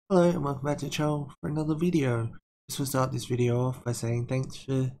Hello and welcome back to the channel for another video. Just will start this video off by saying thanks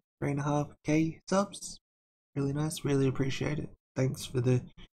for 3.5k subs. Really nice, really appreciate it. Thanks for the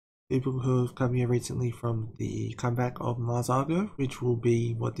people who have come here recently from the comeback of Mars Argo, which will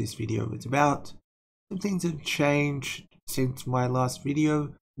be what this video is about. Some things have changed since my last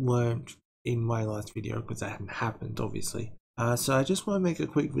video, weren't in my last video because that hadn't happened obviously. So I just want to make a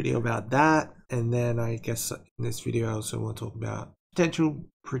quick video about that, and then I guess in this video I also want to talk about potential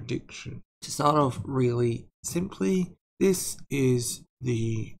prediction. To start off really simply, this is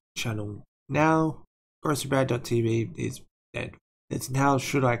the channel now. GroceryBad.tv is dead. It's now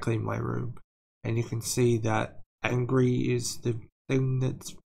Should I Clean My Room? And you can see that Angry is the thing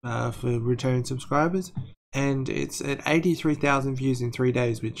that's for returning subscribers, and it's at 83,000 views in 3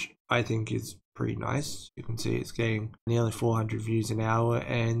 days, which I think is pretty nice. You can see it's getting nearly 400 views an hour,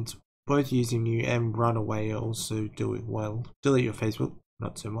 and both Using You and Runaway are also doing well. Delete Your Facebook,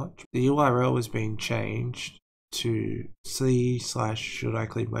 not so much. The URL has been changed to c/Should I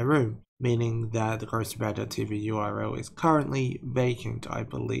Clean My Room, meaning that the GroceryBad.tv URL is currently vacant, I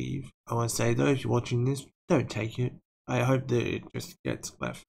believe. I want to say though, if you're watching this, don't take it. I hope that it just gets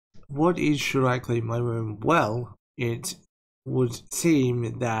left. What is Should I Clean My Room? Well, it would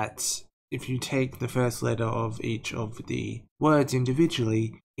seem that if you take the first letter of each of the words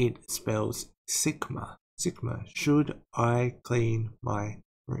individually, it spells Sigma. Sigma. Should I clean my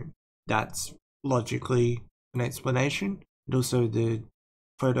room? That's logically an explanation. And also the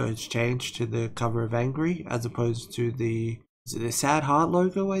photo has changed to the cover of Angry as opposed to the sad heart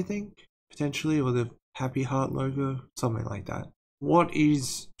logo, I think, potentially, or the happy heart logo, something like that. What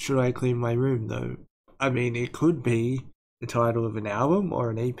is Should I Clean My Room though? I mean, it could be the title of an album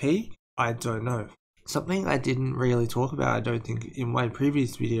or an EP. I don't know. Something I didn't really talk about, I don't think, in my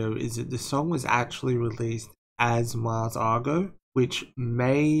previous video is that the song was actually released as Mars Argo, which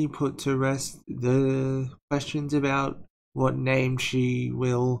may put to rest the questions about what name she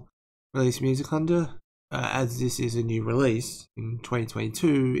will release music under. As this is a new release in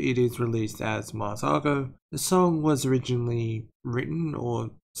 2022, it is released as Mars Argo. The song was originally written,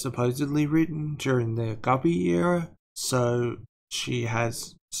 or supposedly written, during the Guppy era, so she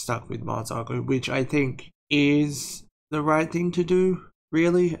has stuck with Mars Argo, which I think is the right thing to do,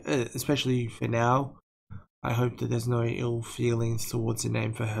 really, especially for now. I hope that there's no ill feelings towards the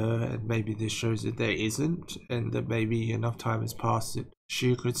name for her, and maybe this shows that there isn't, and that maybe enough time has passed that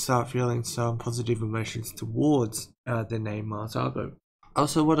she could start feeling some positive emotions towards the name Mars Argo. I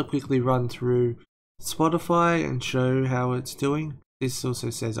also want to quickly run through Spotify and show how it's doing. This also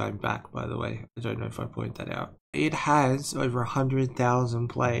says I'm back, by the way. I don't know if I point that out. It has over 100,000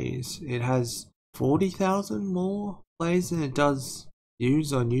 plays. It has 40,000 more plays than it does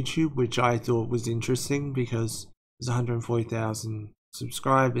views on YouTube, which I thought was interesting because there's 140,000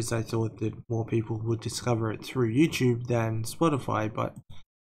 subscribers. I thought that more people would discover it through YouTube than Spotify, but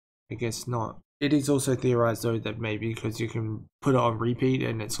I guess not. It is also theorized though that maybe because you can put it on repeat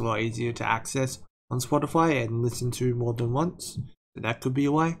and it's a lot easier to access on Spotify and listen to more than once. That could be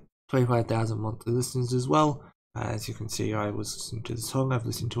why. 25,000 monthly listeners as well. As you can see, I was listening to the song. I've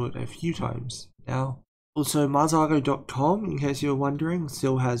listened to it a few times now. Also, MarsArgo.com, in case you're wondering,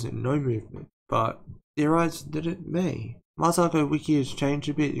 still has no movement, but theorized that it may. Mars Argo wiki has changed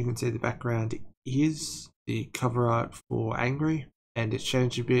a bit. You can see the background is the cover art for Angry, and it's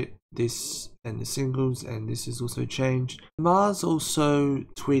changed a bit. This and the singles, and this has also changed. Mars also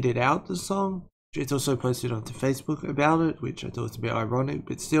tweeted out the song. It's also posted onto Facebook about it, which I thought was a bit ironic,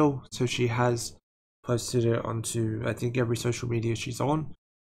 but still. So she has posted it onto, I think, every social media she's on,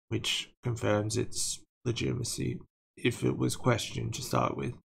 which confirms its legitimacy if it was questioned to start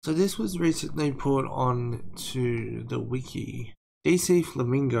with. So this was recently put on to the wiki. DC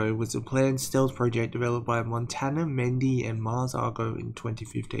Flamingo was a planned stealth project developed by Montana, Mendy, and Mars Argo in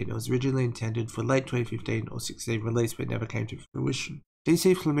 2015. It was originally intended for late 2015 or 16 release, but never came to fruition.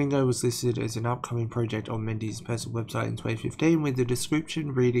 DC Flamingo was listed as an upcoming project on Mendy's personal website in 2015, with the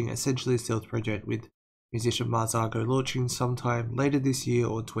description reading essentially a stealth project with musician Mars Argo launching sometime later this year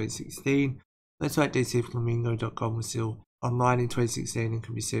or 2016. Website DCFlamingo.com was still online in 2016 and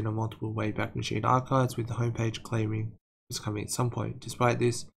can be seen on multiple Wayback Machine archives, with the homepage claiming it was coming at some point. Despite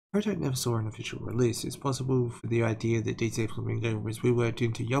this, the project never saw an official release. It's possible for the idea that DC Flamingo was reworked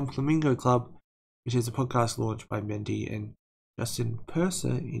into Young Flamingo Club, which is a podcast launched by Mendy and Justin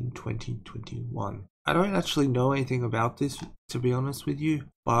Purser in 2021. I don't actually know anything about this, to be honest with you,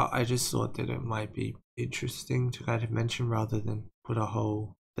 but I just thought that it might be interesting to kind of mention rather than put a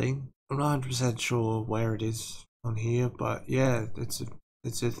whole thing. I'm not 100% sure where it is on here, but yeah, it's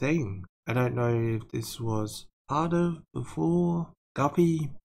a thing. I don't know if this was part of before Guppy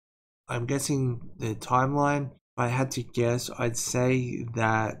I'm guessing the timeline. If I had to guess, I'd say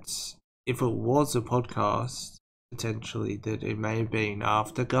that if it was a podcast, potentially that it may have been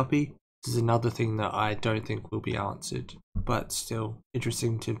after Guppy. This is another thing that I don't think will be answered, but still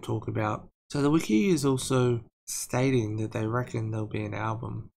interesting to talk about. So the wiki is also stating that they reckon there'll be an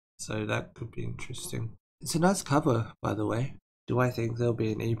album, so that could be interesting. It's a nice cover, by the way. Do I think there'll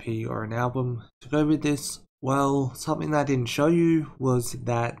be an EP or an album to go with this? Well, something that I didn't show you was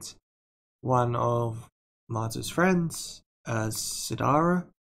that one of Marta's friends, Sidara, I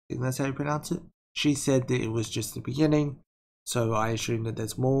think that's how you pronounce it, she said that it was just the beginning, so I assume that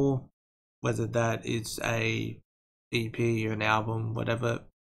there's more. Whether that is a EP or an album, whatever,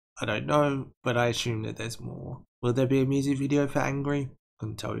 I don't know, but I assume that there's more. Will there be a music video for Angry?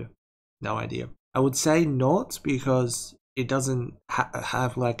 Couldn't tell you. No idea. I would say not, because it doesn't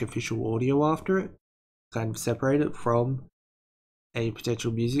have like official audio after it, kind of separate it from a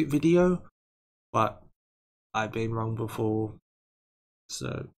potential music video, but I've been wrong before,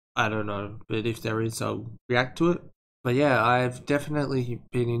 so I don't know. But if there is, I'll react to it. But yeah, I've definitely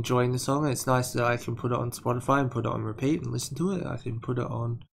been enjoying the song. It's nice that I can put it on Spotify and put it on repeat and listen to it. I can put it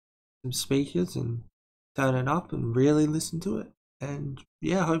on some speakers and turn it up and really listen to it. And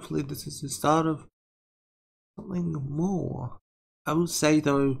yeah, hopefully this is the start of something more. I will say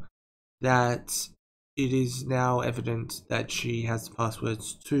though that it is now evident that she has the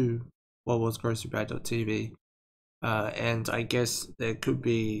passwords to what was grocerybad.tv. And I guess there could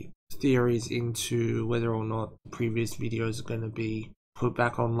be theories into whether or not previous videos are going to be put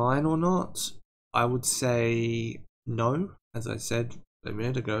back online or not. I would say no. As I said a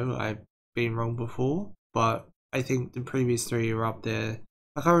minute ago, I've been wrong before, but I think the previous 3 are up there.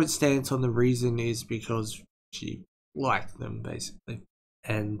 My current stance on the reason is because she liked them, basically,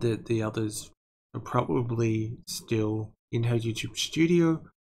 and that the others are probably still in her YouTube studio,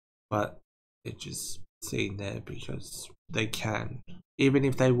 but they're just seen there because they can. Even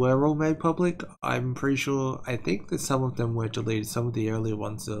if they were all made public, I'm pretty sure, I think that some of them were deleted. Some of the earlier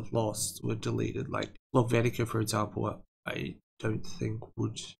ones that I've lost were deleted, like Helvetica, for example. I don't think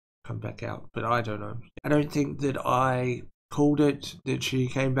would come back out, but I don't know. I don't think that I called it that she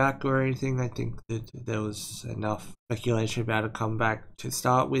came back or anything. I think that there was enough speculation about a comeback to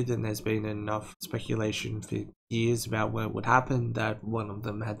start with, and there's been enough speculation for years about what would happen that one of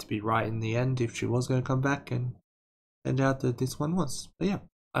them had to be right in the end if she was going to come back, and turned out that this one was. But yeah,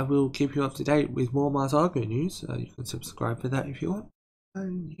 I will keep you up to date with more Mars Argo news. You can subscribe for that if you want.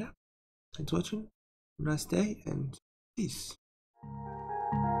 And yeah, thanks for watching. Have a nice day and peace.